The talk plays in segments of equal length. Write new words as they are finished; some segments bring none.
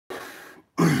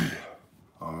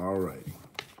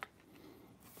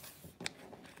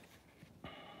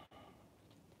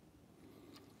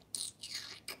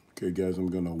Okay, guys, I'm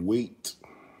going to wait.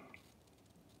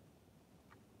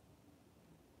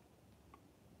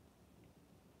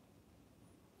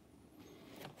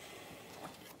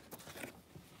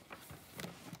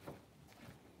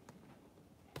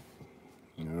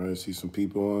 All right, see some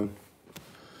people on.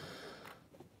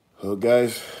 Well,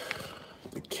 guys,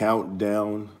 the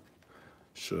countdown.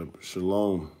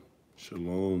 Shalom.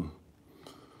 Shalom.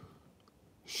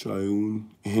 Shaun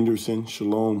Henderson.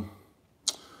 Shalom.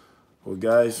 Well,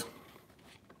 guys,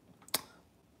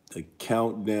 the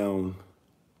countdown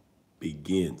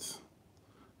begins.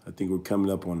 I think we're coming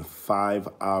up on 5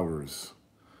 hours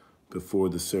before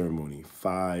the ceremony.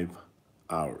 5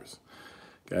 hours.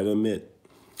 Gotta admit,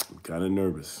 I'm kind of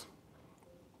nervous.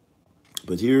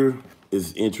 But here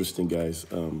is interesting, guys.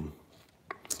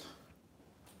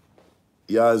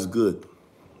 Yah is good.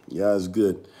 Yah is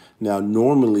good. Now,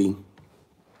 normally,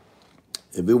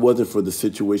 if it wasn't for the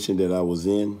situation that I was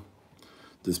in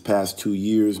this past 2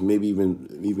 years, maybe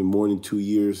even more than 2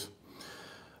 years,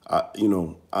 I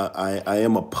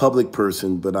am a public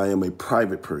person, but I am a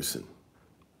private person.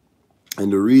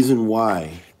 And the reason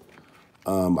why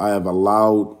I have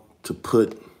allowed to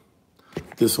put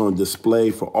this on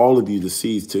display for all of you to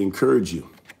see is to encourage you.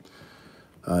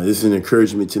 This is an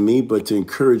encouragement to me, but to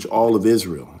encourage all of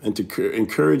Israel and to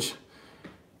encourage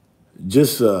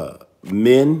just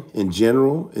men in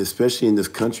general, especially in this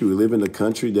country. We live in a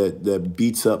country that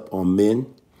beats up on men,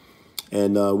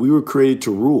 and we were created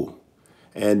to rule,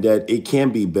 and that it can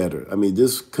be better. I mean,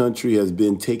 this country has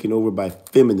been taken over by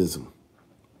feminism,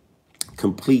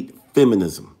 complete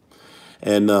feminism.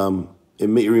 And it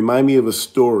reminded me of a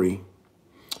story.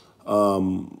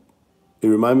 It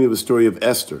reminded me of a story of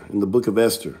Esther, in the book of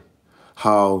Esther,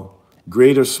 how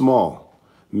great or small,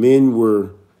 men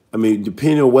were,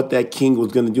 depending on what that king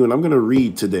was going to do, and I'm going to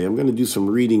read today, I'm going to do some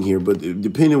reading here, but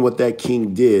depending on what that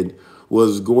king did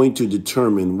was going to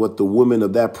determine what the women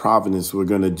of that province were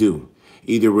going to do.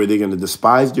 Either were they going to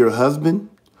despise their husband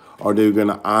or they were going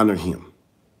to honor him.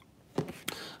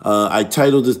 I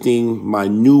titled this thing, My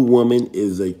New Woman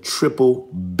is a Triple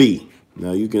B.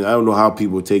 Now, I don't know how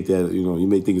people take that, you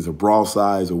may think it's a brawl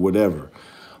size or whatever,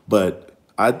 but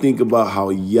I think about how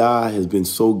Yah has been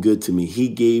so good to me. He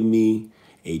gave me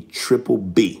a triple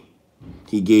B.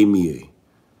 He gave me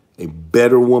a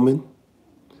better woman,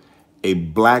 a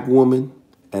black woman,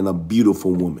 and a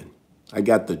beautiful woman. I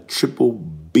got the triple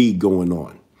B going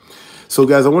on. So,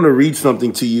 guys, I want to read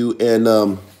something to you,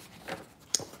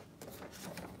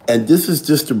 and this is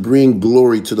just to bring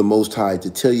glory to the Most High, to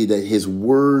tell you that his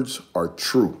words are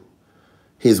true.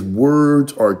 His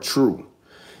words are true.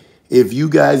 If you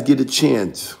guys get a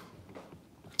chance,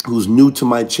 who's new to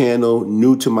my channel,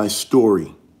 new to my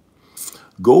story,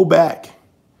 go back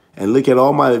and look at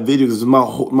all my videos.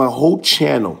 My whole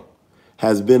channel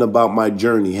has been about my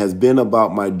journey,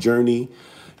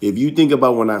 If you think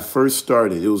about when I first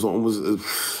started, it was almost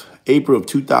April of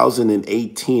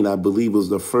 2018, I believe, was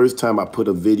the first time I put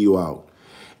a video out.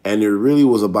 And it really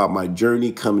was about my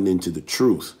journey coming into the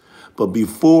truth. But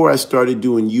before I started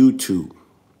doing YouTube,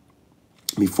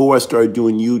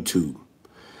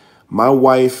 my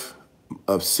wife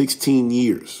of 16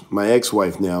 years, my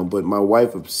ex-wife now, but my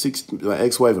ex-wife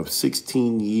of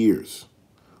 16 years,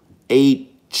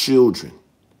 8 children,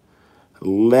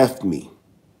 left me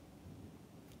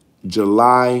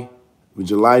July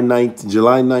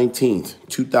 19th,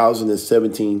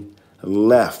 2017,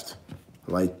 left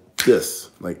like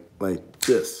this.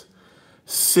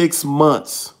 6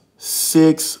 months,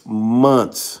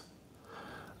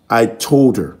 I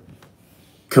told her,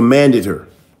 commanded her,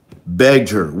 begged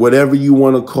her, whatever you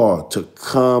want to call it, to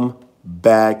come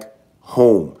back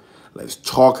home. Let's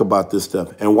talk about this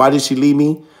stuff. And why did she leave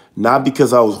me? Not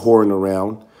because I was whoring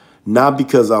around, not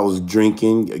because I was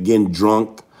drinking, getting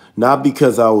drunk, not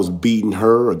because I was beating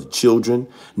her or the children,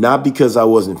 not because I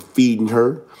wasn't feeding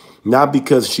her, not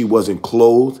because she wasn't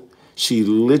clothed. She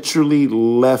literally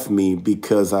left me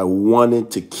because I wanted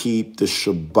to keep the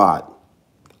Shabbat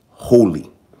holy.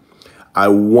 I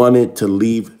wanted to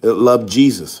love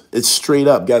Jesus. It's straight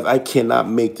up, guys. I cannot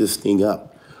make this thing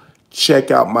up.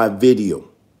 Check out my video.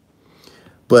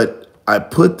 But I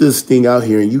put this thing out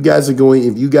here, and if you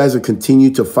guys are continue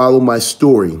to follow my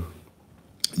story,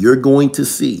 you're going to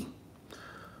see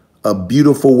a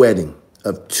beautiful wedding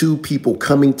of 2 people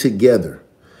coming together.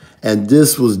 And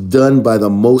this was done by the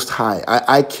Most High.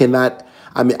 I couldn't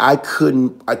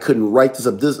write this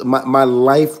up. My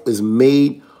life is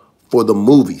made for the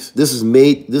movies. This is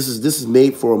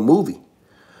made for a movie.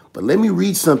 But let me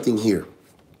read something here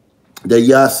that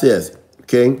Yah says,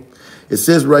 okay? It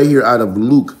says right here out of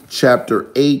Luke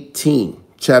chapter 18,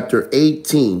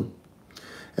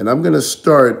 and I'm going to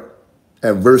start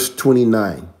at verse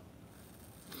 29.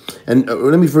 And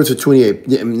let me first at 28.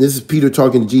 This is Peter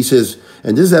talking to Jesus.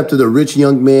 And this is after the rich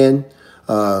young man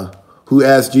who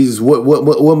asked Jesus,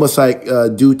 what must I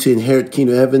do to inherit the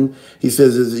kingdom of heaven? He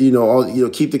says,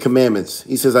 keep the commandments.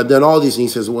 He says, I've done all these. And he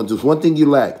says, well, there's one thing you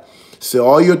lack. Sell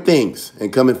all your things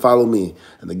and come and follow me.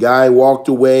 And the guy walked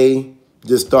away.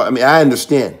 Just thought, I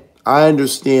understand.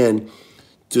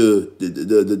 To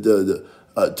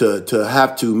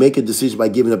have to make a decision by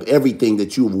giving up everything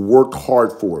that you've worked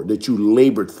hard for, that you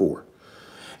labored for.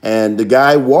 And the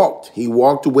guy walked. He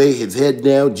walked away, his head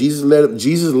down. Jesus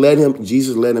let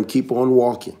him keep on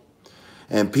walking.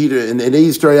 And Peter, and then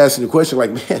he started asking the question,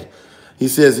 like, man, he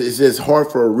says, it's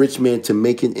hard for a rich man to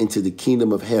make it into the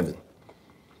kingdom of heaven.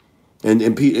 And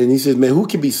he says, man, who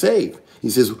can be saved?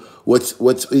 He says,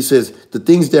 he says, the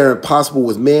things that are impossible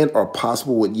with man are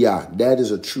possible with Yah. That is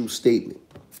a true statement.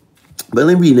 But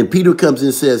let me read. And Peter comes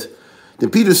and says,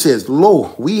 Peter says,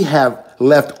 lo, we have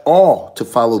left all to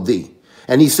follow thee.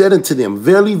 And he said unto them,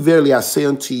 verily, verily, I say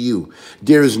unto you,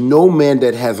 there is no man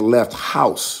that has left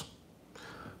house,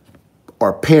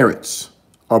 or parents,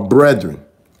 or brethren,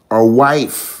 or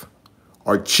wife,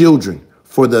 or children,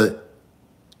 for the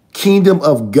kingdom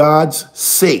of God's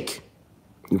sake.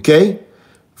 Okay?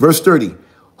 Verse 30,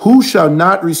 who shall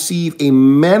not receive a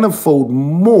manifold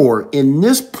more in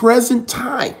this present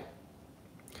time,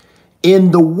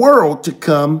 in the world to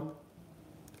come,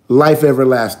 life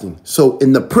everlasting. So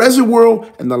in the present world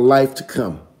and the life to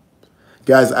come.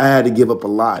 Guys, I had to give up a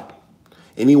lot.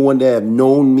 Anyone that have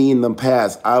known me in the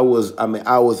past, I was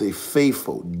a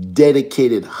faithful,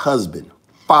 dedicated husband,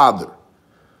 father.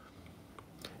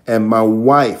 And my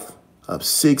wife of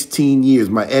 16 years,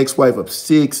 my ex-wife of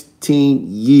 16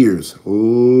 years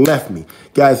left me.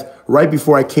 Guys, right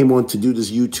before I came on to do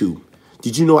this YouTube,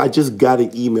 did you know I just got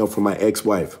an email from my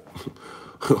ex-wife?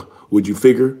 Would you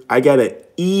figure? I got an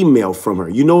email from her.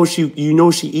 You know she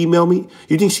emailed me?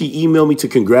 You think she emailed me to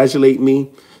congratulate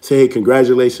me? Say, hey,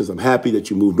 congratulations. I'm happy that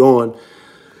you moved on.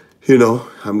 You know,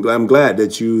 I'm glad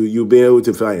that you've been able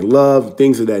to find love,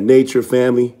 things of that nature,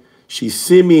 family. She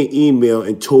sent me an email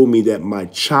and told me that my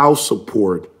child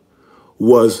support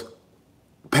was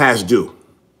past due.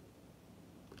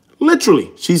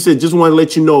 Literally. She said, just want to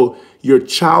let you know your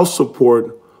child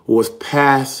support was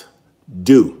past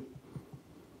due.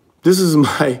 This is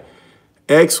my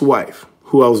ex-wife,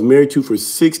 who I was married to for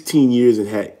 16 years and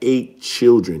had 8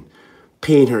 children,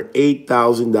 paying her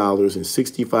 $8,000 and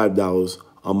 $65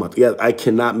 a month. Yeah, I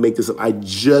cannot make this up. I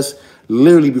just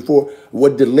literally before,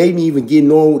 what delayed me even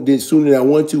getting on this sooner than I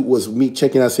wanted to was me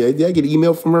checking out. I said, did I get an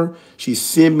email from her? She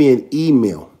sent me an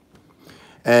email.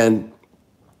 And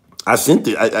I sent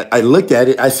it. I looked at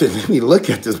it. I said, let me look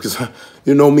at this because,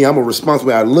 you know me, I'm a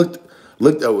responsible. I looked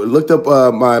up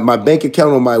my bank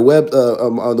account on my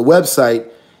on the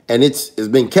website, and it's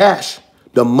been cash.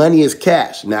 The money is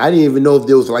cash. Now, I didn't even know if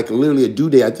there was like literally a due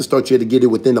date. I just thought you had to get it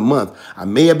within a month. I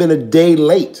may have been a day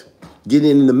late getting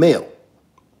it in the mail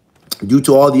due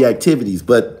to all the activities,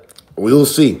 but we'll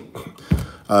see.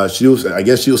 I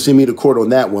guess she'll send me to court on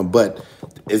that one, but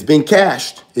it's been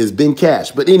cashed. It's been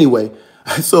cashed. But anyway,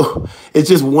 so it's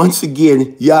just once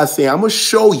again, y'all saying, I'm going to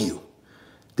show you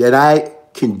that I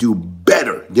can do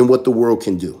better than what the world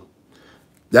can do.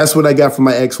 That's what I got from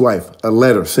my ex-wife, a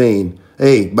letter saying,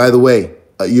 hey, by the way,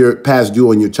 you're past due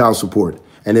on your child support.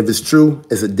 And if it's true,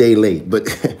 it's a day late. But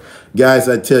guys,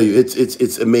 I tell you,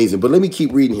 it's amazing. But let me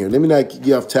keep reading here. Let me not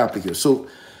get off topic here. So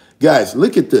guys,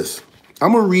 look at this.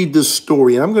 I'm going to read this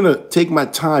story, and I'm going to take my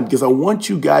time because I want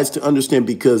you guys to understand,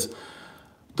 because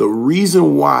the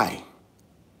reason why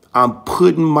I'm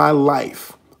putting my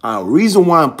life, the reason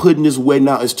why I'm putting this way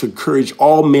now is to encourage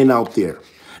all men out there.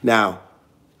 Now,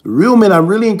 real men, I'm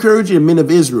really encouraging men of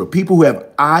Israel, people who have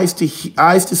eyes to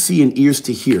see and ears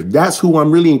to hear. That's who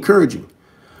I'm really encouraging.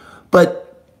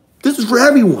 But this is for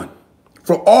everyone,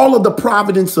 for all of the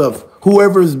providence of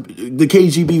whoever's the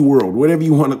KGB world, whatever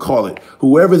you want to call it,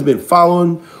 whoever's been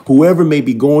following, whoever may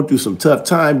be going through some tough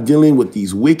time dealing with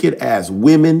these wicked ass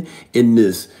women in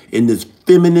this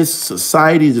feminist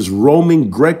society, this Roman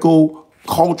Greco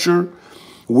culture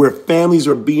where families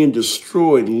are being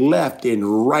destroyed left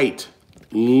and right.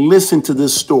 Listen to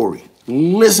this story.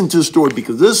 Listen to the story,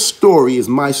 because this story is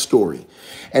my story.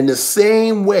 And the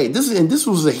same way, this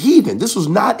was a heathen. This was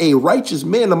not a righteous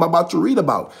man I'm about to read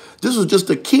about. This was just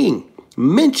a king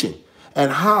mentioned,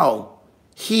 and how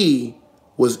he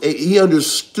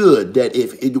understood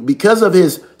that because of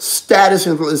his status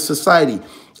in society,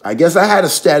 I guess I had a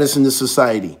status in this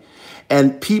society,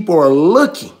 and people are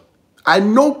looking. I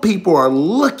know people are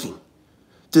looking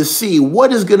to see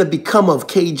what is going to become of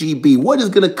KGB, what is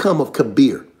going to come of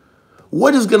Kabir,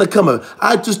 What is going to come up?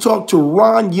 I just talked to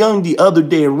Ron Young the other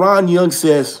day, and Ron Young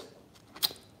says,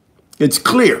 it's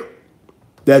clear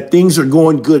that things are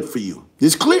going good for you.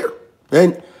 It's clear.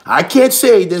 And I can't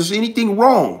say there's anything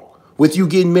wrong with you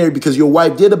getting married because your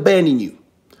wife did abandon you.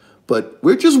 But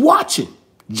we're just watching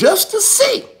just to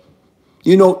see.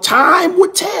 You know, time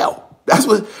would tell. That's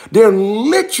what they're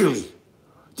literally.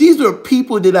 These are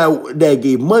people that I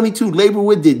gave money to, labor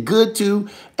with, did good to,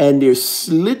 and they're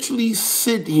literally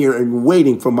sitting here and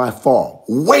waiting for my fall,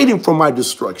 waiting for my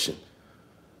destruction.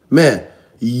 Man,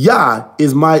 Yah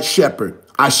is my shepherd.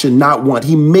 I should not want.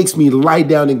 He makes me lie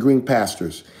down in green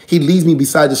pastures. He leads me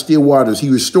beside the still waters. He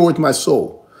restores my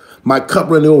soul. My cup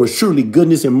runneth over. Surely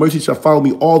goodness and mercy shall follow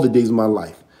me all the days of my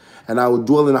life. And I will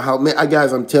dwell in the house. Man,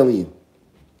 guys, I'm telling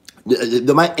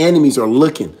you, my enemies are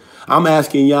looking. I'm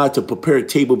asking Yah to prepare a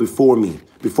table before me,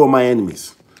 before my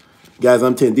enemies. Guys,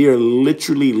 I'm telling you, they are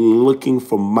literally looking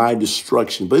for my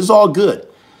destruction. But it's all good.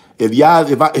 If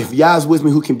Yah's with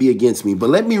me, who can be against me? But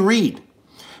let me read.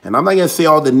 And I'm not going to say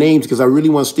all the names because I really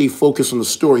want to stay focused on the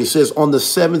story. It says, on the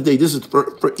seventh day, this is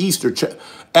for Easter,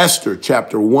 Esther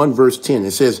chapter 1, verse 10.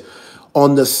 It says,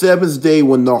 on the seventh day,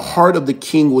 when the heart of the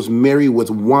king was merry with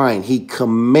wine, he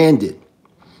commanded,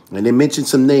 and they mentioned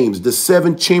some names, the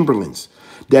 7 chamberlains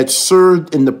that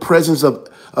served in the presence of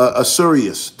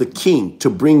Assuerus, the king, to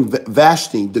bring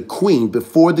Vashti, the queen,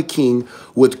 before the king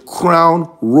with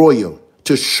crown royal,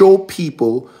 to show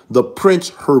people the prince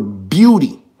her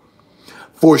beauty,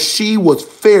 for she was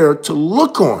fair to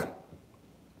look on.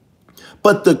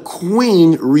 But the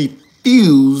queen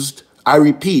refused, I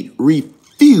repeat,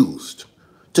 refused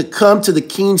to come to the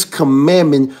king's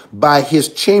commandment by his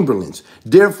chamberlains.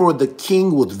 Therefore, the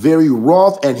king was very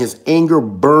wroth, and his anger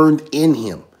burned in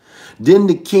him. Then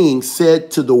the king said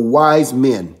to the wise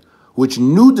men, which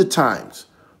knew the times,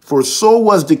 for so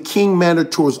was the king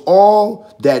mannered towards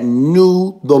all that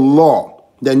knew the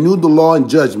law and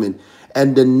judgment,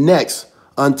 and the next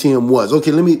unto him was.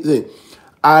 Okay, let me say,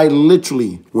 I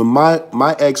literally, when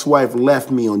my ex-wife left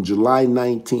me on July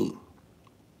 19,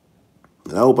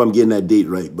 and I hope I'm getting that date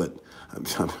right, but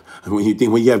when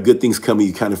you have good things coming,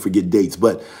 you kind of forget dates.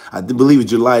 But I believe it's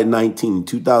July 19,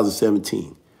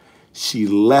 2017. She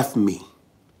left me,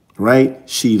 right?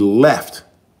 She left.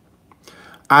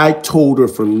 I told her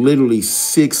for literally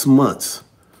 6 months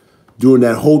during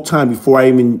that whole time before I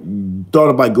even thought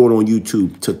about going on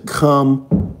YouTube to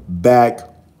come back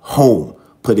home.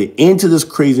 Put it into this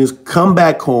craziness, come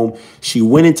back home. She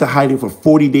went into hiding for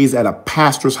 40 days at a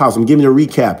pastor's house. I'm giving you a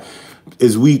recap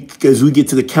as we get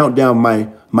to the countdown,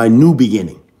 my new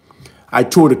beginning. I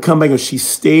told her to come back, and she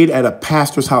stayed at a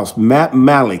pastor's house, Matt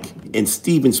Malik in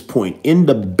Stevens Point, in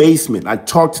the basement. I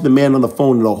talked to the man on the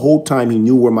phone, and the whole time he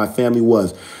knew where my family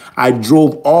was. I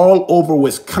drove all over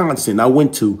Wisconsin. I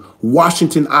went to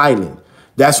Washington Island.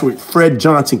 That's where Fred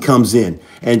Johnson comes in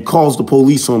and calls the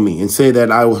police on me and said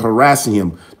that I was harassing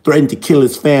him, threatened to kill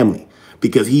his family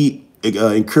because he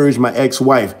encouraged my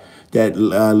ex-wife that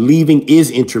leaving is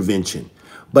intervention.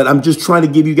 But I'm just trying to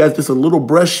give you guys just a little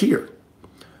brush here.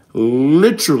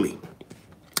 Literally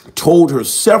told her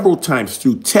several times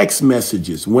through text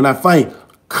messages, when I find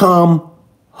come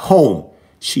home,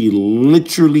 she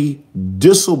literally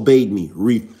disobeyed me,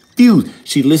 refused.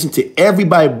 She listened to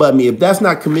everybody but me. If that's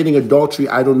not committing adultery,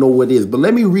 I don't know what is. But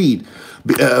let me read,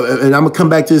 and I'm going to come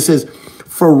back to this. It says,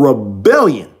 for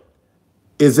rebellion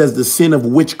is as the sin of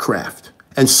witchcraft,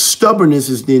 and stubbornness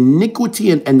is the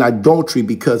iniquity and adultery,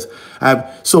 because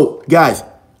so guys,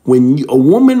 when a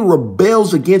woman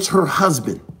rebels against her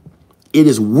husband, it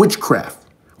is witchcraft.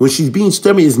 When she's being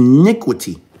stubborn, it is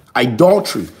iniquity,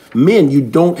 adultery. Men, you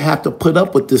don't have to put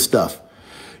up with this stuff.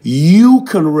 You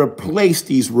can replace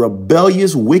these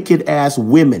rebellious, wicked ass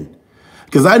women.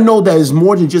 Because I know that it's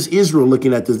more than just Israel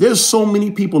looking at this. There's so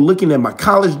many people looking at my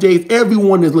college days.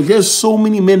 Everyone is looking. There's so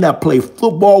many men that I play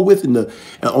football with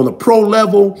on the pro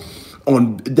level,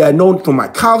 that I know from my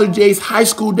college days, high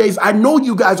school days. I know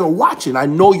you guys are watching. I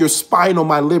know you're spying on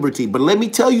my liberty. But let me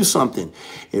tell you something.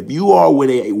 If you are with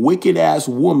a wicked ass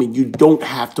woman, you don't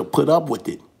have to put up with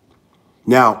it.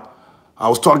 Now, I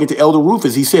was talking to Elder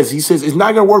Rufus. He says it's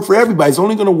not going to work for everybody. It's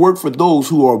only going to work for those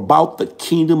who are about the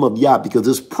kingdom of Yah, because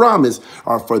this promise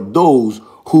are for those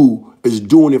who is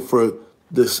doing it for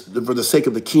the sake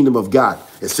of the kingdom of God.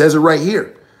 It says it right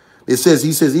here. It says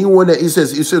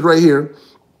right here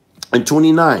in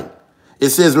 29. It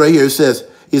says right here. It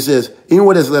says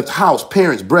anyone that's left house,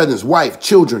 parents, brethren, wife,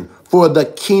 children for the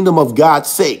kingdom of God's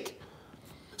sake.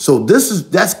 So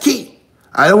that's key.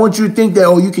 I don't want you to think that,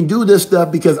 oh, you can do this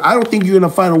stuff, because I don't think you're going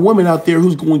to find a woman out there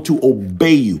who's going to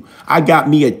obey you. I got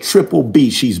me a triple B.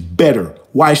 She's better.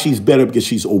 Why she's better? Because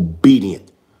she's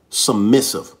obedient.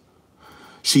 submissive.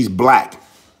 She's black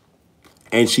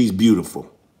and she's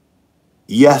beautiful.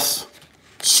 Yes,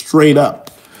 straight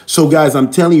up. So guys, I'm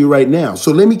telling you right now.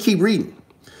 So let me keep reading.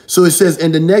 So it says,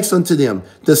 and the next unto them,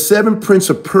 the 7th prince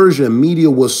of Persia and Media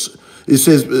was, it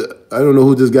says, I don't know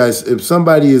who this guy is. If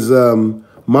somebody is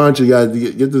monitoring, you got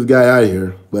to get this guy out of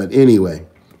here. But anyway,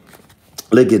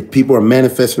 look at, people are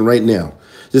manifesting right now.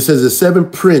 It says the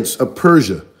 7th prince of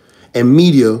Persia and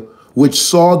Media, which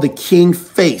saw the king's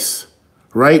face,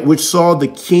 right? Which saw the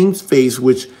king's face,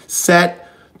 which sat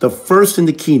the first in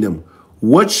the kingdom.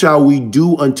 What shall we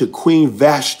do unto Queen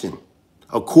Vashti,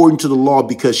 according to the law,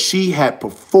 because she had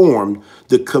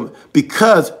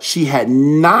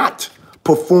not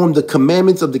performed the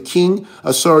commandments of the king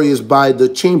Ahasuerus by the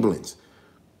chamberlains?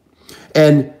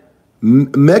 And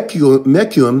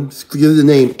Mecuum, forget the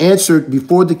name, answered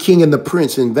before the king and the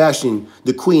prince and Vashti,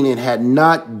 the queen, and had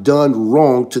not done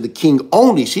wrong to the king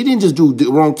only. She didn't just do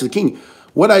wrong to the king.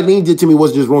 What Eileen did to me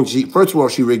wasn't just wrong. First of all,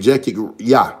 she rejected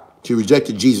Yah. She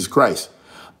rejected Jesus Christ.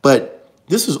 But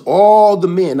this is all the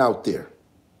men out there.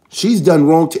 She's done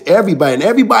wrong to everybody, and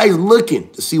everybody's looking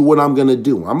to see what I'm going to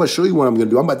do. I'm going to show you what I'm going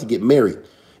to do. I'm about to get married.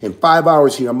 In 5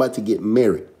 hours here, I'm about to get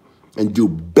married and do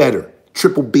better.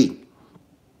 Triple B.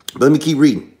 But let me keep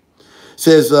reading. It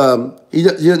says,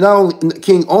 you're not only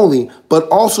king only, but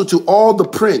also to all the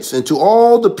prince and to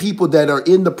all the people that are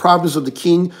in the province of the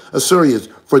king Ahasuerus.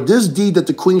 For this deed that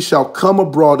the queen shall come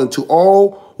abroad unto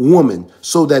all women,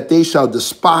 so that they shall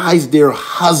despise their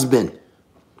husband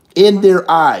in their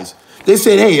eyes. They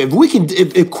said, hey,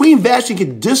 if Queen Vashti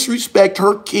can disrespect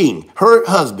her king, her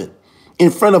husband,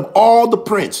 in front of all the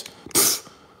prince,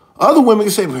 other women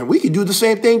can say, man, we can do the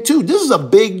same thing too. This is a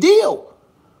big deal.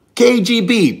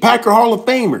 KGB, Packer Hall of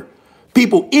Famer.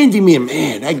 People envy me. And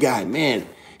man, that guy, man,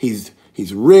 he's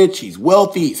rich, he's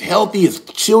wealthy, he's healthy, his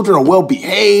children are well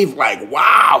behaved. Like,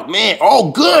 wow, man,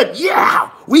 all good. Yeah,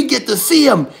 we get to see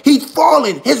him. He's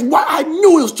falling. His wife, I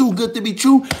knew it was too good to be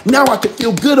true. Now I can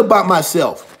feel good about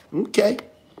myself. Okay.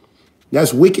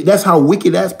 That's wicked. That's how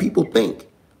wicked ass people think.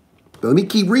 But let me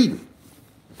keep reading.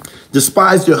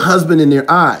 Despise your husband in their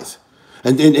eyes.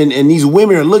 And these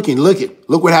women are looking, look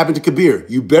what happened to Kabir.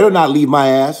 You better not leave my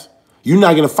ass. You're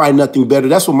not going to find nothing better.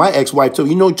 That's what my ex-wife told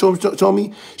me. You know what she told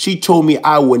me? She told me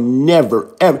I would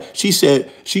never, ever. She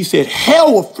said,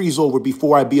 hell will freeze over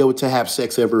before I be able to have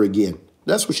sex ever again.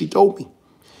 That's what she told me.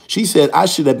 She said I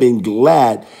should have been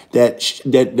glad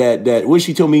that what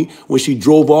she told me when she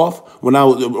drove off when I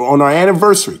was on our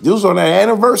anniversary. This was on our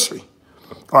anniversary,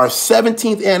 our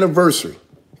 17th anniversary.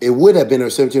 It would have been her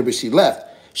 17th, but she left.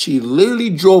 She literally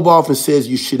drove off and says,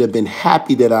 you should have been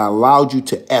happy that I allowed you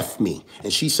to F me.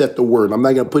 And she said the word. I'm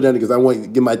not going to put that in because I want to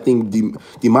get my thing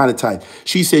demonetized.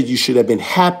 She said, you should have been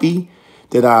happy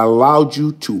that I allowed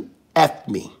you to F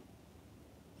me.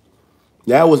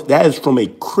 That is from a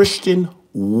Christian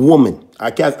woman.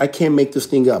 I can't make this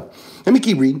thing up. Let me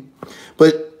keep reading.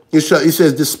 But it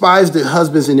says, despise the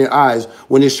husbands in their eyes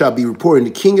when it shall be reported.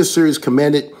 And the king of Syria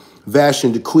commanded Vashti,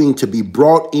 the queen, to be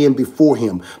brought in before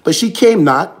him. But she came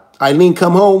not. Eileen,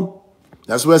 come home.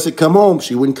 That's what I said, come home.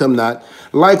 She wouldn't come not.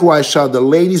 Likewise shall the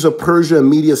ladies of Persia and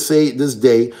Media say this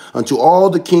day unto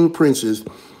all the king princes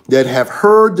that have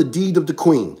heard the deed of the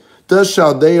queen. Thus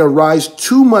shall they arise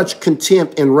too much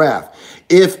contempt and wrath.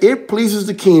 If it pleases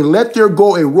the king, let there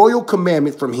go a royal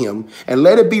commandment from him, and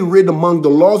let it be written among the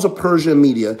laws of Persia and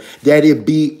Media, that it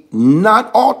be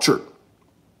not altered,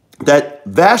 that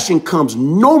Vashti comes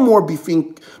no more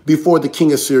before the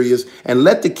king of Syria, and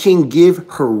let the king give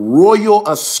her royal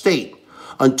estate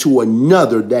unto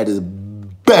another that is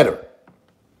better.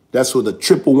 That's where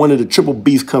one of the triple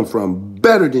B's come from,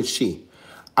 better than she.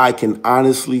 I can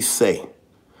honestly say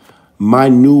my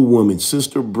new woman,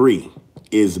 Sister Bree,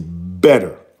 is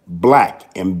better,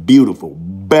 black and beautiful,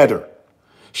 better.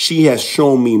 She has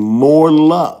shown me more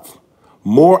love,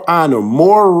 more honor,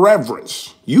 more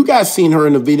reverence. You guys seen her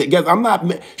in the video.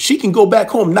 Guys, she can go back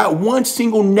home. Not one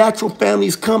single natural family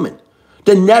is coming.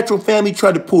 The natural family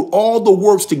tried to put all the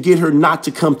works to get her not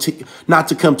to come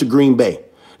to Green Bay,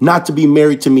 not to be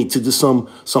married to me, to some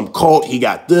cult. He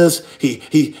got this.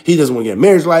 He doesn't want to get a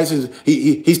marriage license.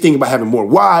 He's thinking about having more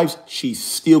wives. She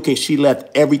still can. She left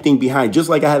everything behind. Just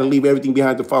like I had to leave everything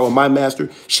behind to follow my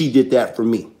master, she did that for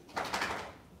me.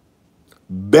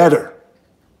 Better.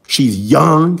 She's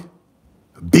young,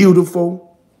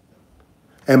 beautiful,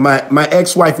 and my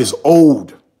ex-wife is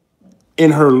old,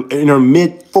 in her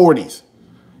mid-40s.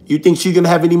 You think she's gonna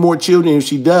have any more children? If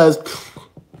she does,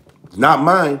 not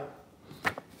mine.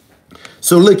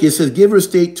 So look, it says, give her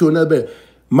estate to another.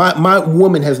 My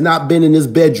woman has not been in this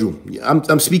bedroom.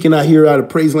 I'm speaking out here out of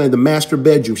Praise Land, the master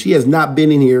bedroom. She has not been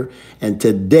in here. And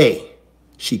today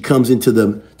she comes into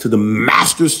the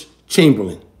master's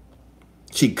chamberlain.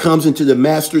 She comes into the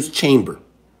master's chamber,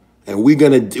 and we're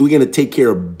gonna take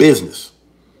care of business.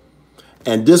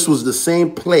 And this was the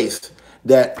same place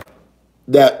that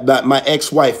my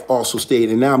ex-wife also stayed.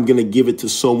 And now I'm gonna give it to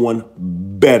someone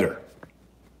better.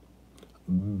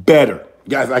 Better.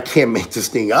 Guys, I can't make this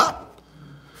thing up.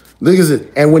 Look at this.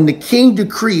 And when the king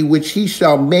decree, which he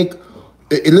shall make,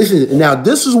 listen, now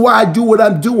this is why I do what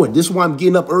I'm doing. This is why I'm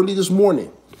getting up early this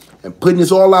morning and putting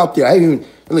this all out there. I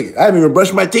haven't even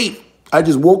brushed my teeth. I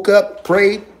just woke up,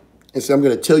 prayed, and said, I'm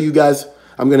going to tell you guys,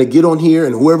 I'm going to get on here,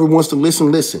 and whoever wants to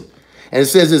listen, listen. And it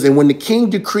says this, and when the king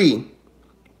decree,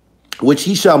 which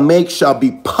he shall make, shall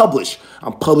be published.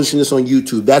 I'm publishing this on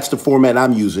YouTube. That's the format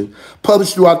I'm using.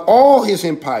 Published throughout all his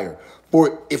empire,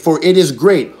 for it is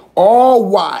great. All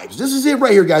wives, this is it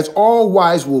right here, guys. All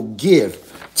wives will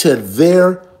give to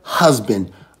their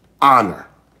husband honor,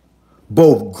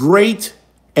 both great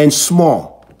and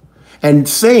small. And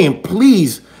saying,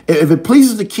 please, if it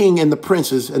pleases the king and the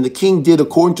princes, and the king did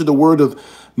according to the word of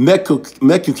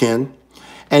Mecucan,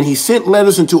 and he sent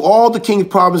letters into all the king's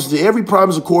provinces, to every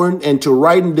province according and to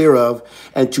writing thereof,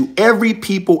 and to every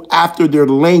people after their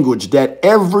language, that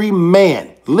every man,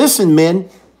 listen, men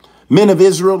of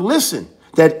Israel, listen,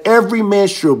 that every man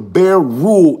should bear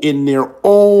rule in their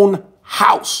own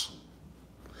house,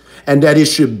 and that it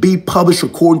should be published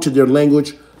according to their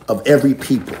language of every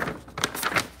people.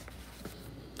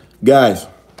 Guys,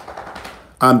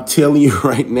 I'm telling you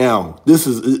right now, this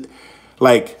is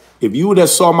like, if you would have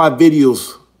saw my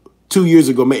videos 2 years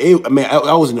ago,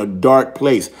 I was in a dark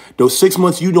place. Those 6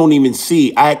 months you don't even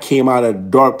see, I came out of a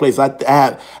dark place. I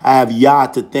have Yah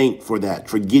to thank for that,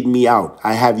 for getting me out.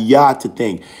 I have Yah to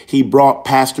thank. He brought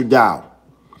Pastor Dow,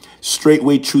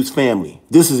 Straightway Truth family.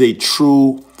 This is a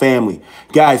true family.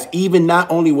 Guys, even not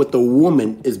only with the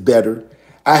woman is better,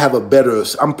 I have a better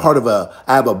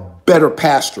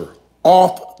pastor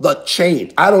off the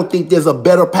chain. I don't think there's a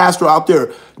better pastor out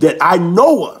there that I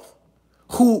know of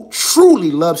who truly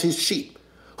loves his sheep,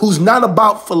 who's not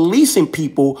about fleecing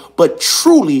people, but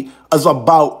truly is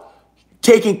about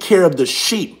taking care of the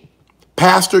sheep.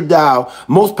 Pastor Dow,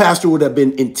 most pastors would have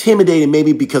been intimidated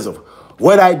maybe because of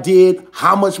what I did,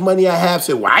 how much money I have,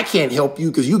 said, well, I can't help you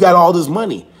because you got all this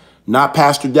money. Not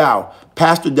Pastor Dow.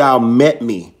 Pastor Dow met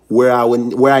me where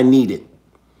I needed.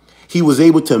 He was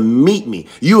able to meet me.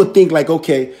 You would think like,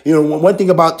 okay, you know, one thing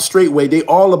about Straightway, they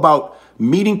all about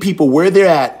meeting people where they're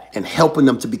at and helping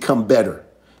them to become better.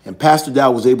 And Pastor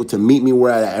Dow was able to meet me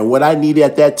where I'm at. And what I needed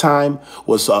at that time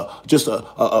was just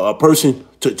a person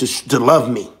to love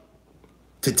me,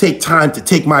 to take time to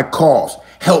take my calls,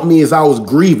 help me as I was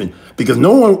grieving. Because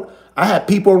I had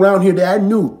people around here that I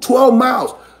knew 12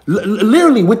 miles,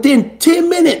 literally within 10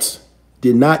 minutes,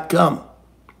 did not come.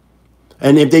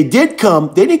 And if they did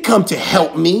come, they didn't come to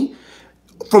help me.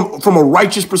 From a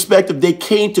righteous perspective, they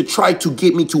came to try to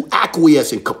get me to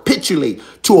acquiesce and capitulate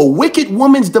to a wicked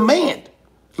woman's demand.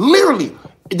 Literally,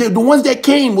 the ones that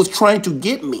came was trying to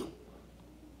get me.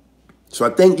 So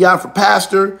I thank God for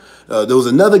Pastor. There was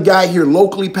another guy here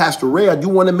locally, Pastor Ray. I do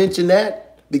want to mention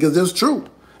that because it's true.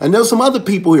 And there's some other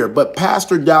people here, but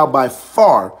Pastor Dow by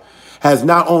far has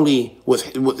not only was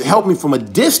helped me from a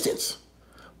distance,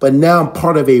 but now I'm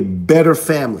part of a better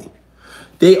family.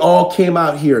 They all came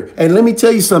out here. And let me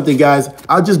tell you something, guys.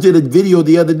 I just did a video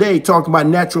the other day talking about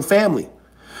natural family.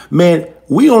 Man,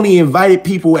 we only invited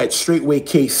people at Straightway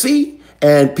KC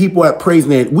and people at Praise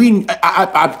Land.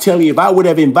 I'm telling you, if I would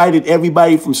have invited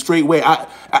everybody from Straightway,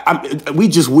 we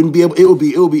just wouldn't be able. It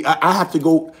would be. I have to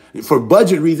go for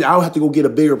budget reasons. I'll have to go get a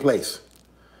bigger place.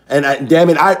 And damn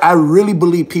it, I really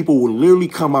believe people will literally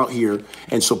come out here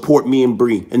and support me and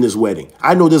Bree in this wedding.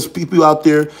 I know there's people out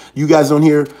there, you guys on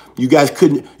here, you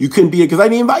couldn't be here because I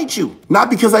didn't invite you. Not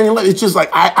because I didn't love you. It's just like,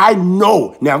 I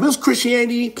know. Now, if it's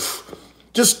Christianity,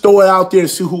 just throw it out there and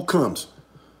see who comes.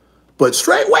 But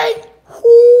Straightway,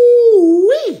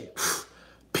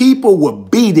 people will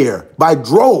be there by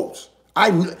droves.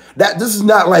 This is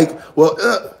not like,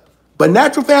 but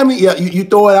natural family, yeah, you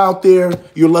throw it out there.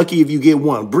 You're lucky if you get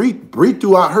one. Bree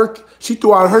threw out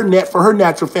her net for her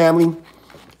natural family.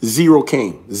 0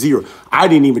 came, 0. I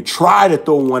didn't even try to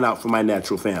throw one out for my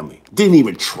natural family. Didn't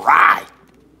even try.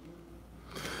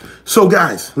 So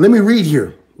guys, let me read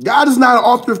here. God is not an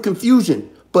author of confusion,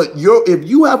 but if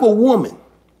you have a woman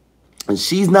and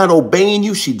she's not obeying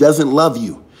you, she doesn't love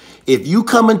you. If you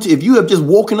have just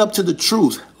woken up to the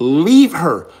truth, leave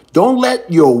her. Don't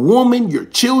let your woman, your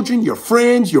children, your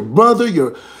friends, your brother,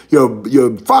 your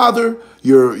your father,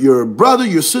 your brother,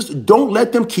 your sister. Don't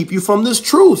let them keep you from this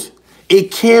truth.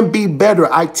 It can be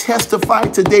better. I testify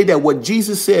today that what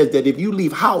Jesus says, that if you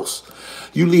leave house,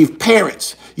 you leave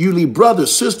parents, you leave brother,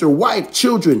 sister, wife,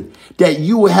 children, that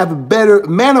you will have a better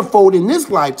manifold in this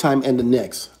lifetime and the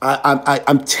next.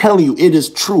 I'm telling you, it is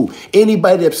true.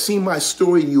 Anybody that's seen my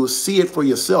story, you will see it for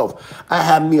yourself. I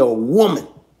have me a woman.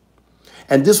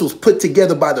 And this was put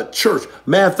together by the church.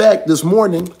 Matter of fact, this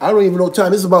morning, I don't even know what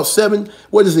time. It's about 7.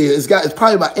 What is it? It's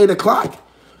probably about 8 o'clock.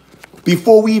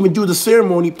 Before we even do the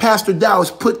ceremony, Pastor Dow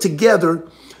has put together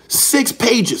 6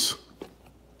 pages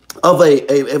of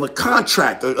a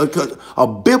contract, a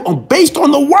bib based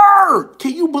on the word.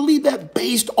 Can you believe that?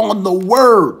 Based on the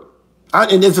word.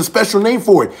 And there's a special name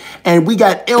for it. And we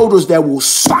got elders that will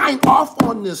sign off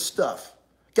on this stuff.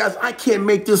 Guys, I can't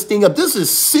make this thing up. This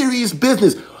is serious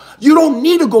business. You don't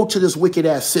need to go to this wicked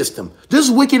ass system. This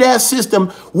wicked ass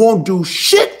system won't do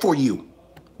shit for you.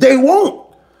 They won't.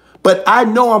 But I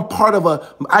know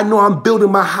I'm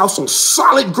building my house on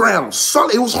solid ground.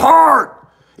 Solid. It was hard.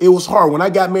 It was hard. When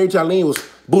I got married to Eileen, it was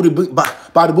booty,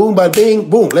 bada boom, bada bing,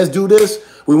 boom. Let's do this.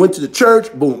 We went to the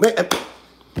church. Boom.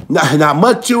 Not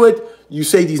much to it. You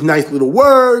say these nice little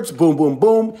words. Boom, boom,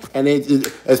 boom. And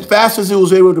as fast as it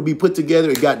was able to be put together,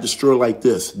 it got destroyed like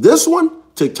this. This one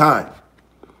took time.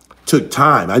 Took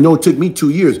time. I know it took me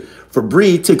 2 years. For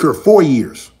Bree, it took her 4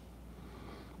 years.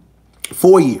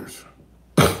 4 years.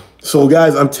 So,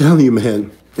 guys, I'm telling you,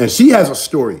 man, and she has a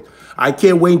story. I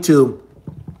can't wait until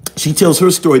she tells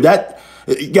her story. That,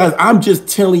 guys, I'm just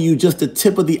telling you just the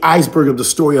tip of the iceberg of the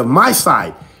story of my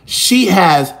side. She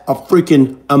has a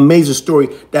freaking amazing story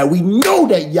that we know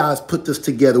that Yah has put this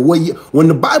together. When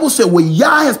the Bible said what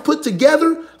Yah has put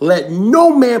together, let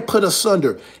no man put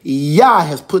asunder. Yah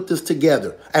has put this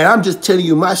together. And I'm just telling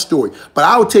you my story. But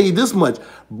I will tell you this much.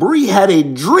 Bree had a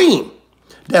dream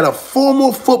that a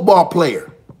former football player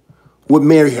would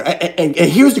marry her. And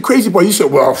here's the crazy part. You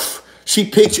said, well, she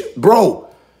pictured, bro.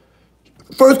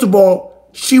 First of all,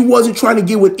 she wasn't trying to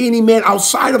get with any man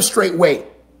outside of Straightway.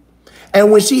 And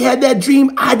when she had that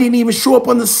dream, I didn't even show up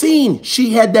on the scene.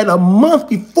 She had that a month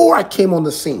before I came on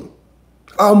the scene.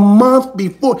 A month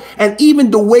before. And even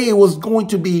the way it was going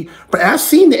to be, but I've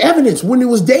seen the evidence when it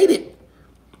was dated.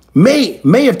 May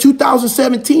of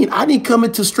 2017. I didn't come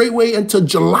into Straightway until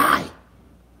July.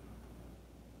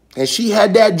 And she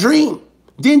had that dream.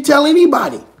 Didn't tell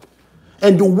anybody.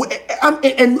 And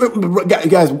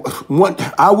guys,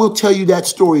 I will tell you that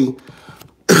story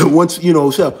once, you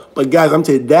know. So, but guys, I'm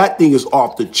telling you, that thing is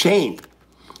off the chain.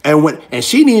 And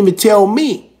she didn't even tell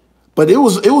me. But it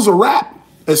was a wrap.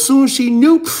 As soon as she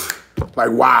knew,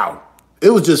 like, wow. It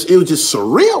was just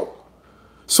surreal.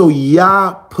 So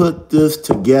Yah put this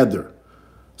together.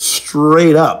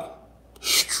 Straight up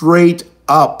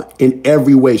in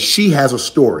every way. She has a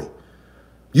story.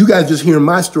 You guys just hearing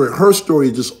my story. Her story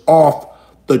is just off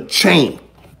the chain.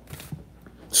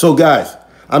 So guys,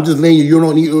 I'm just letting you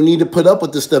don't need to put up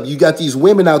with this stuff. You got these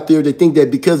women out there that think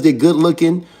that because they're good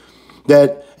looking,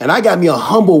 and I got me a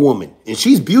humble woman, and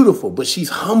she's beautiful, but she's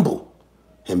humble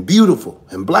and beautiful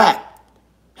and black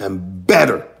and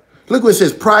better. Look what it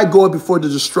says, pride goeth before the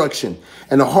destruction,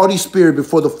 and a haughty spirit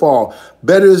before the fall.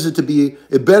 Better is to be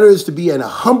in a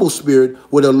humble spirit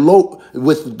with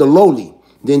the lowly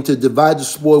than to divide the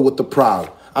spoil with the proud.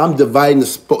 I'm dividing the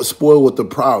spoil with the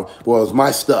proud. Well, it's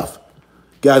my stuff.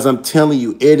 Guys, I'm telling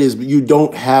you, you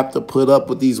don't have to put up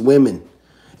with these women.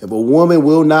 If a woman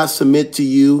will not submit to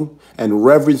you and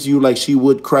reverence you like she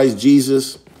would Christ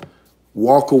Jesus,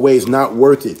 walk away. Is not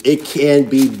worth it. It can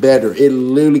be better. It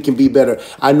literally can be better.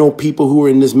 I know people who were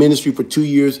in this ministry for 2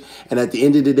 years, and at the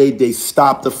end of the day, they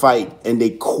stopped the fight and they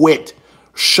quit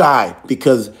shy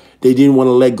because they didn't want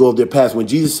to let go of their past. When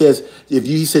Jesus says,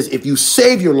 if you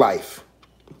save your life,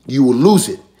 you will lose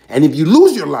it. And if you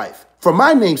lose your life, for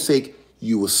my name's sake,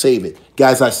 you will save it.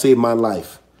 Guys, I saved my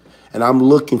life. And I'm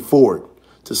looking forward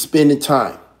to spending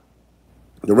time,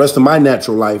 the rest of my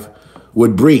natural life,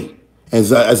 with Bree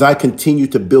as I continue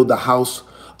to build the house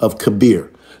of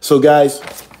Kabir. So guys,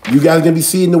 you guys are going to be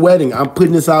seeing the wedding. I'm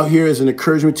putting this out here as an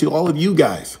encouragement to all of you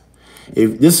guys.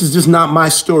 If this is just not my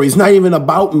story. It's not even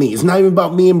about me. It's not even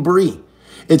about me and Bree.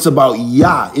 It's about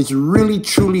Yah. It's really,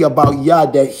 truly about Yah,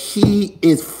 that he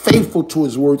is faithful to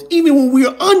his words. Even when we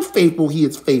are unfaithful, he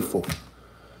is faithful.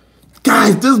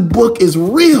 Guys, this book is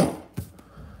real.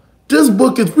 This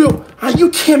book is real. You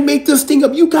can't make this thing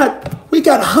up. We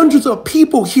got hundreds of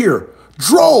people here.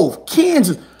 Drove,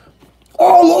 Kansas,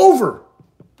 all over.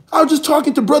 I was just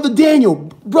talking to Brother Daniel,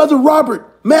 Brother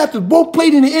Robert Mathis, both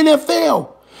played in the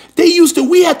NFL.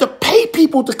 We had to pay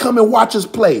people to come and watch us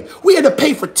play. We had to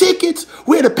pay for tickets.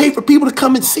 We had to pay for people to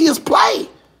come and see us play.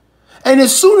 And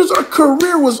as soon as our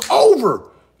career was over,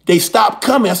 they stopped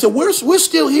coming. I said, we're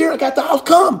still here. I got the house.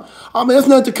 Come. I mean, there's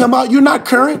nothing to come out. You're not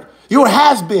current. You're a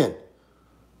has-been.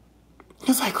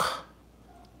 It's like,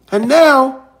 and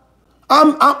now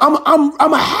I'm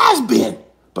a has-been.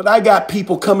 But I got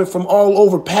people coming from all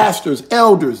over, pastors,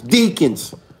 elders,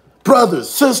 deacons, brothers,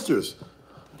 sisters,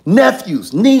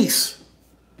 nephews, niece.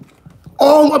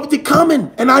 All of it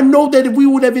coming. And I know that if we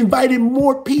would have invited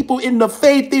more people in the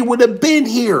faith, they would have been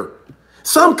here.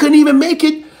 Some couldn't even make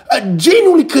it,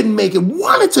 genuinely couldn't make it,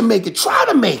 wanted to make it, try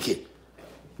to make it.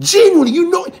 Genuinely, you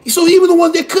know. So even the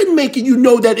ones that couldn't make it, you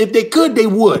know that if they could, they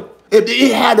would.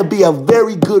 It had to be a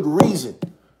very good reason.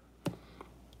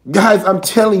 Guys, I'm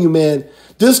telling you, man,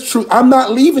 this truth, I'm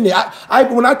not leaving it.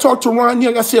 When I talked to Ron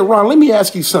Young, I said, Ron, let me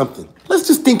ask you something. Let's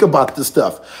just think about this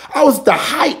stuff. I was the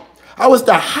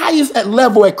highest at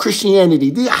level at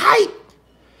Christianity, the height.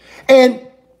 And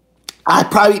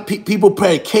people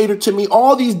probably catered to me.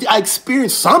 All these, I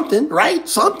experienced something, right?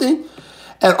 Something.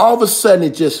 And all of a sudden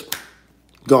it just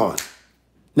gone.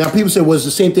 Now people say, well, it's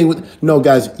the same thing with, no,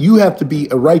 guys, you have to be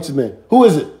a righteous man. Who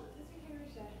is it?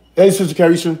 Hey, Sister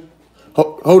Carisha.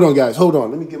 Hold on, guys. Hold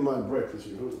on. Let me get my breakfast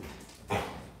here. Oh,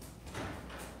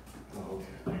 okay.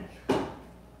 Thank you.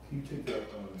 Can you take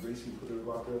that Gracie and put it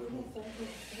about there?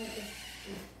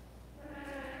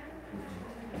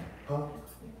 Huh?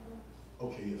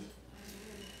 Okay, yes.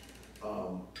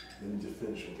 Let me just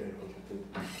finish, okay?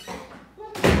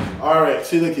 Okay. All right.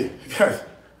 See, look at guys.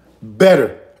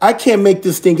 Better. I can't make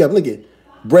this thing up. Look at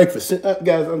breakfast.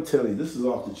 Guys, I'm telling you, this is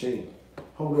off the chain.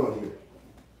 Hold on here.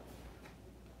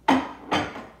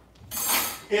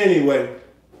 Anyway,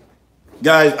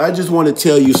 guys, I just want to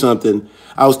tell you something.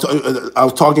 I was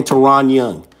talking to Ron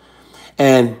Young,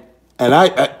 and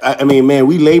I mean, man,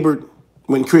 we labored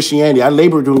in Christianity. I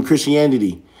labored in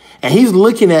Christianity, and he's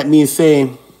looking at me and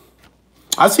saying,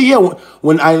 I see, yeah,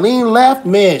 when Eileen left,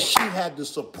 man, she had the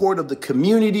support of the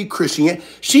community, Christian.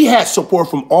 She had support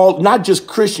from all, not just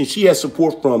Christians. She had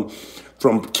support from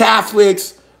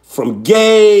Catholics, from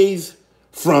gays,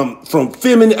 from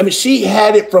feminine. I mean, she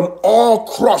had it from all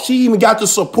across. She even got the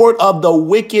support of the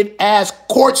wicked ass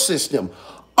court system,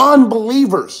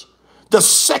 unbelievers, the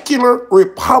secular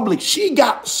republic. She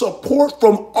got support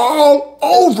from all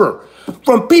over.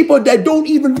 From people that don't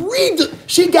even read.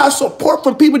 She got support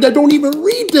from people that don't even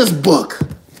read this book.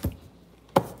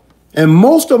 And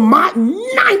most of my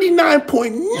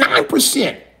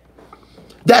 99.9%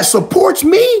 that supports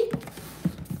me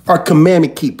are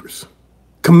commandment keepers.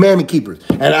 Commandment keepers.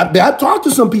 And I talked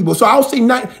to some people, so I'll say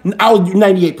I'll do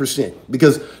 98%.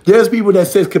 Because there's people that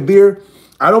says, Kabir,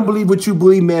 I don't believe what you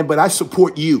believe, man, but I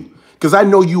support you. Because I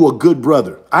know you are a good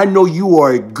brother. I know you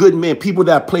are a good man, people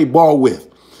that I play ball with.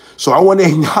 So I want to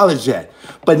acknowledge that.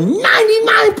 But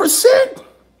 99%,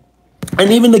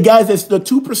 and even the guys that's the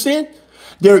 2%,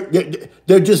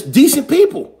 they're just decent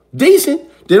people. Decent.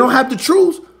 They don't have the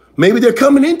truth. Maybe they're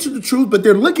coming into the truth, but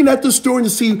they're looking at the story to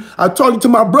see. I'm talking to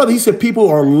my brother. He said people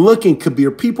are looking, Kabir.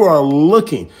 People are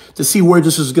looking to see where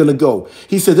this is going to go.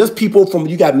 He said there's people from,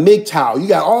 you got MGTOW. You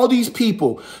got all these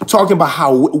people talking about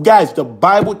how, guys, the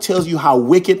Bible tells you how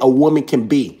wicked a woman can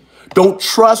be. Don't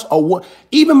trust a woman.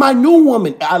 Even my new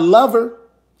woman, I love her.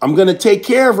 I'm going to take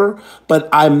care of her, but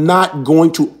I'm not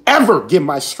going to ever give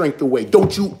my strength away.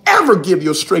 Don't you ever give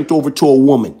your strength over to a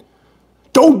woman.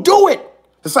 Don't do it.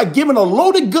 It's like giving a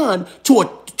loaded gun to a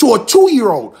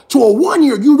 2-year-old, to a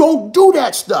 1-year-old. You don't do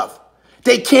that stuff.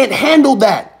 They can't handle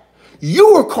that.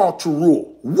 You were called to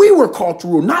rule. We were called to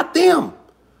rule, not them.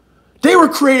 They were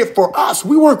created for us.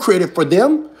 We weren't created for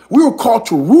them. We were called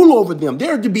to rule over them.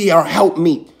 They're to be our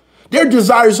helpmeet. Their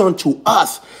desires unto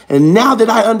us. And now that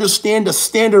I understand the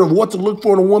standard of what to look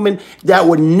for in a woman, that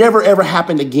would never, ever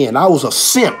happen again. I was a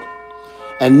simp.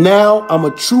 And now I'm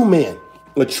a true man.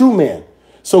 A true man.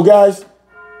 So, guys,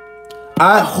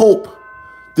 I hope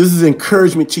this is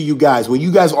encouragement to you guys. When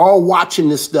you guys are all watching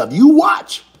this stuff, you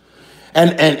watch.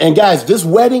 And guys, this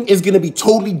wedding is going to be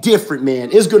totally different, man.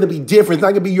 It's going to be different. It's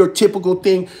not going to be your typical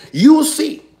thing. You will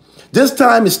see. This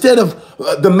time, instead of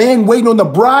the man waiting on the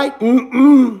bride,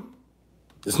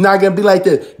 it's not going to be like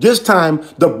that. This time,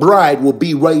 the bride will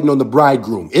be waiting on the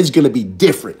bridegroom. It's going to be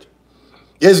different.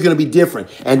 It's going to be different.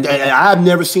 And I've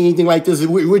never seen anything like this.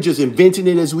 We're just inventing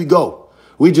it as we go.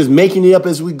 We're just making it up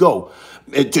as we go.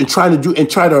 And try to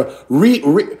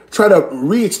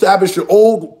reestablish the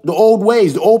old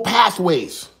ways, the old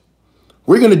pathways.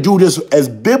 We're going to do this as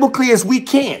biblically as we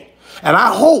can. And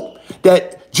I hope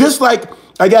that just like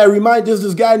I got to remind, there's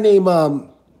this guy named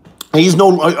And he's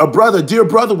a brother, dear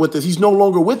brother with us. He's no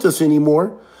longer with us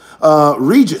anymore.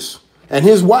 Regis and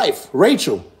his wife,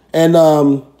 Rachel, and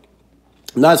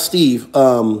not Steve.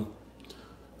 I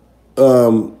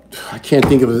can't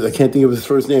think of his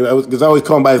first name because I always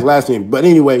call him by his last name. But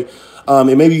anyway,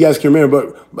 and maybe you guys can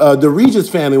remember. But the Regis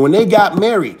family, when they got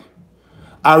married,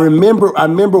 I remember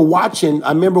watching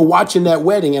that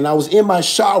wedding, and I was in my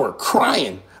shower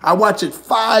crying. I watched it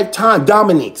 5 times.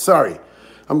 Dominique, sorry.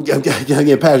 I'm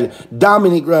getting passionate.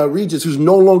 Dominic Regis, who's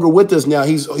no longer with us now,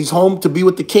 he's home to be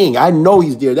with the king. I know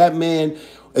he's there. That man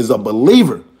is a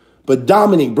believer. But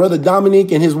brother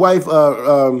Dominic and his wife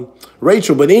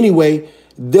Rachel. But anyway,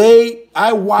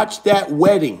 I watched that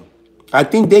wedding. I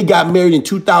think they got married in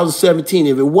 2017.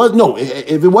 If it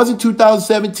wasn't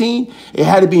 2017, it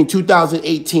had to be in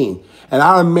 2018. And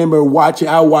I remember watching.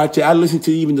 I listened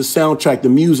to even the soundtrack, the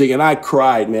music, and I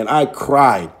cried, man. I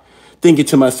cried, thinking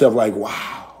to myself like,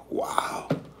 wow.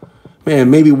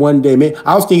 Man, maybe one day, man.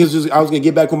 I was thinking I was gonna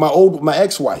get back with my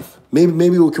ex-wife. Maybe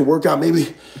it can work out.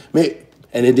 Maybe,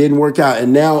 and it didn't work out.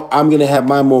 And now I'm gonna have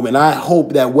my moment. I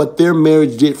hope that what their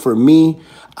marriage did for me,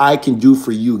 I can do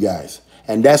for you guys.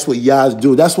 And that's what y'all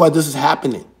do. That's why this is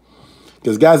happening.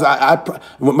 Because guys,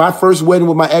 my first wedding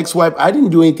with my ex-wife, I didn't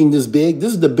do anything this big.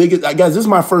 This is the biggest. Guys, this is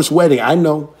my first wedding. I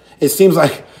know. It seems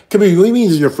like, come here, what do you mean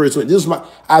this is your first wedding?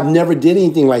 I've never did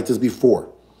anything like this before.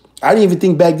 I didn't even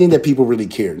think back then that people really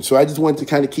cared. So I just wanted to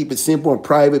kind of keep it simple and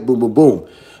private, boom, boom, boom.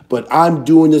 But I'm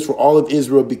doing this for all of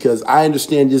Israel because I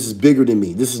understand this is bigger than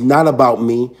me. This is not about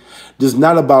me. This is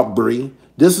not about Bree.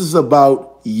 This is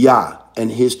about Yah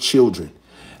and his children.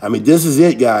 I mean, this is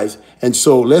it, guys. And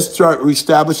so let's start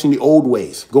reestablishing the old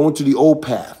ways, going to the old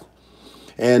path.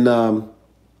 And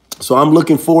so I'm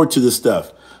looking forward to this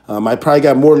stuff. I probably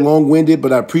got more long-winded,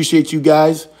 but I appreciate you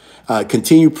guys.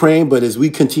 Continue praying. But as we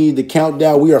continue the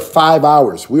countdown, we are 5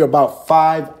 hours. We are about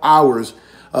 5 hours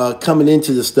coming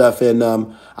into this stuff. And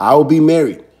I will be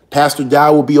married. Pastor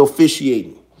Dow will be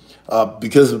officiating.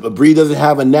 Because Bree doesn't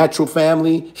have a natural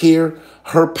family here.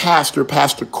 Her pastor,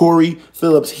 Pastor Corey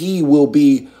Phillips, he will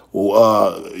be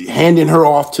handing her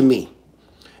off to me.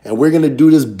 And we're going to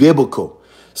do this biblical.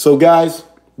 So, guys,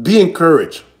 be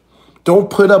encouraged.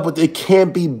 Don't put up with it.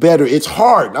 Can't be better. It's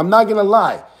hard. I'm not going to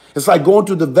lie. It's like going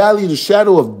through the valley of the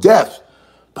shadow of death.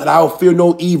 But I will fear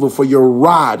no evil, for your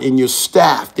rod and your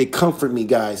staff, they comfort me,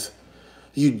 guys.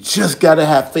 You just got to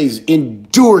have faith.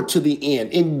 Endure to the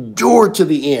end. Endure to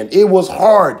the end. It was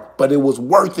hard, but it was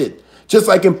worth it. Just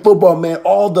like in football, man,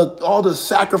 all the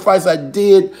sacrifice I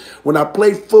did when I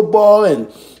played football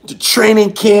and the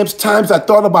training camps, times I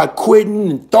thought about quitting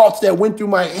and thoughts that went through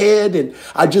my head and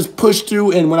I just pushed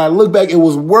through. And when I look back, it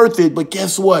was worth it. But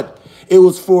guess what? It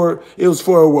was for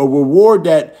a reward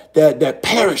that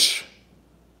perish.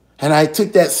 And I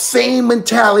took that same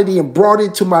mentality and brought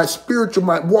it to my spiritual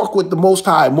walk with the Most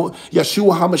High,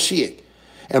 Yeshua HaMashiach,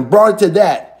 and brought it to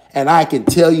that. And I can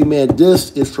tell you, man,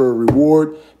 this is for a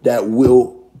reward that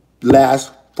will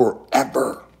last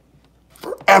forever.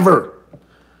 Forever.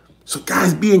 So,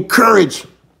 guys, be encouraged.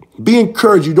 Be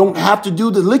encouraged. You don't have to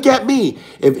do this. Look at me.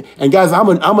 And guys, I'm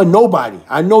a nobody.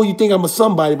 I know you think I'm a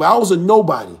somebody, but I was a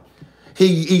nobody.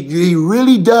 He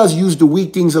really does use the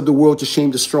weak things of the world to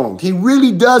shame the strong. He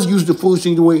really does use the foolish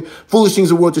things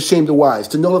of the world to shame the wise,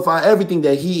 to nullify everything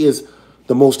that he is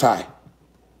the Most High.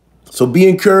 So be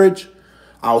encouraged.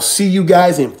 I'll see you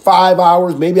guys in 5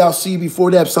 hours. Maybe I'll see you before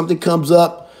that if something comes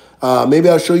up. Maybe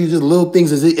I'll show you just little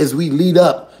things as we lead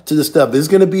up to the stuff. It's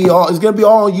gonna be all on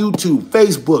YouTube,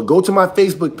 Facebook. Go to my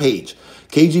Facebook page,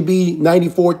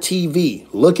 KGB94 TV.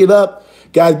 Look it up.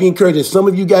 Guys, be encouraged. If some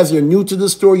of you guys are new to the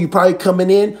story, you probably coming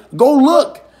in, go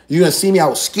look. You're going to see me. I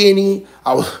was skinny.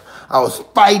 I was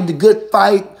fighting the good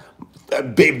fight.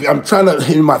 I'm trying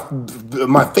to,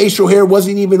 my facial hair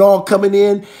wasn't even all coming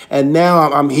in. And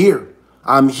now I'm here.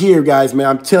 I'm here, guys, man.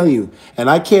 I'm telling you. And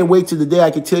I can't wait till the day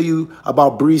I can tell you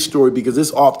about Bree's story because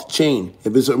it's off the chain.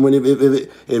 If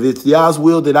it's Yah's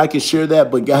will that I can share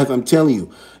that. But guys, I'm telling you,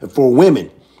 for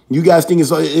women, you guys think it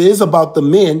is about the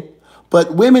men.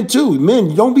 But women too,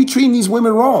 men, don't be treating these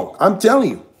women wrong. I'm telling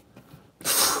you,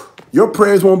 your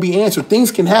prayers won't be answered.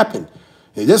 Things can happen.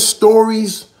 There's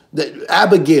stories that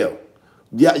Abigail,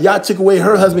 Yah took away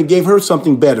her husband, gave her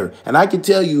something better. And I can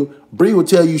tell you, Bree will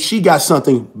tell you she got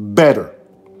something better.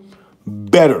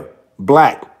 Better.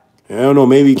 Black. I don't know,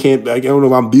 maybe you can't, I don't know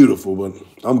if I'm beautiful, but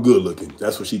I'm good looking.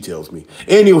 That's what she tells me.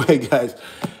 Anyway, guys,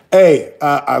 hey,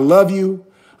 I love you.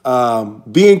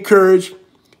 Be encouraged.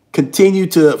 Continue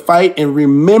to fight and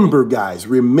remember, guys.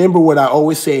 Remember what I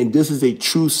always say, and this is a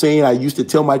true saying. I used to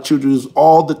tell my children this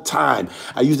all the time.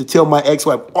 I used to tell my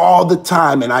ex-wife all the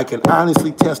time, and I can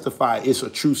honestly testify it's a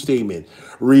true statement.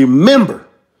 Remember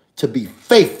to be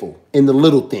faithful in the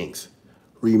little things.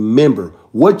 Remember,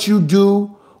 what you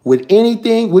do with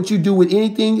anything is what you do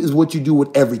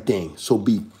with everything. So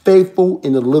be faithful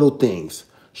in the little things.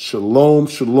 Shalom,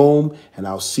 shalom, and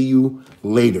I'll see you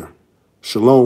later. Shalom.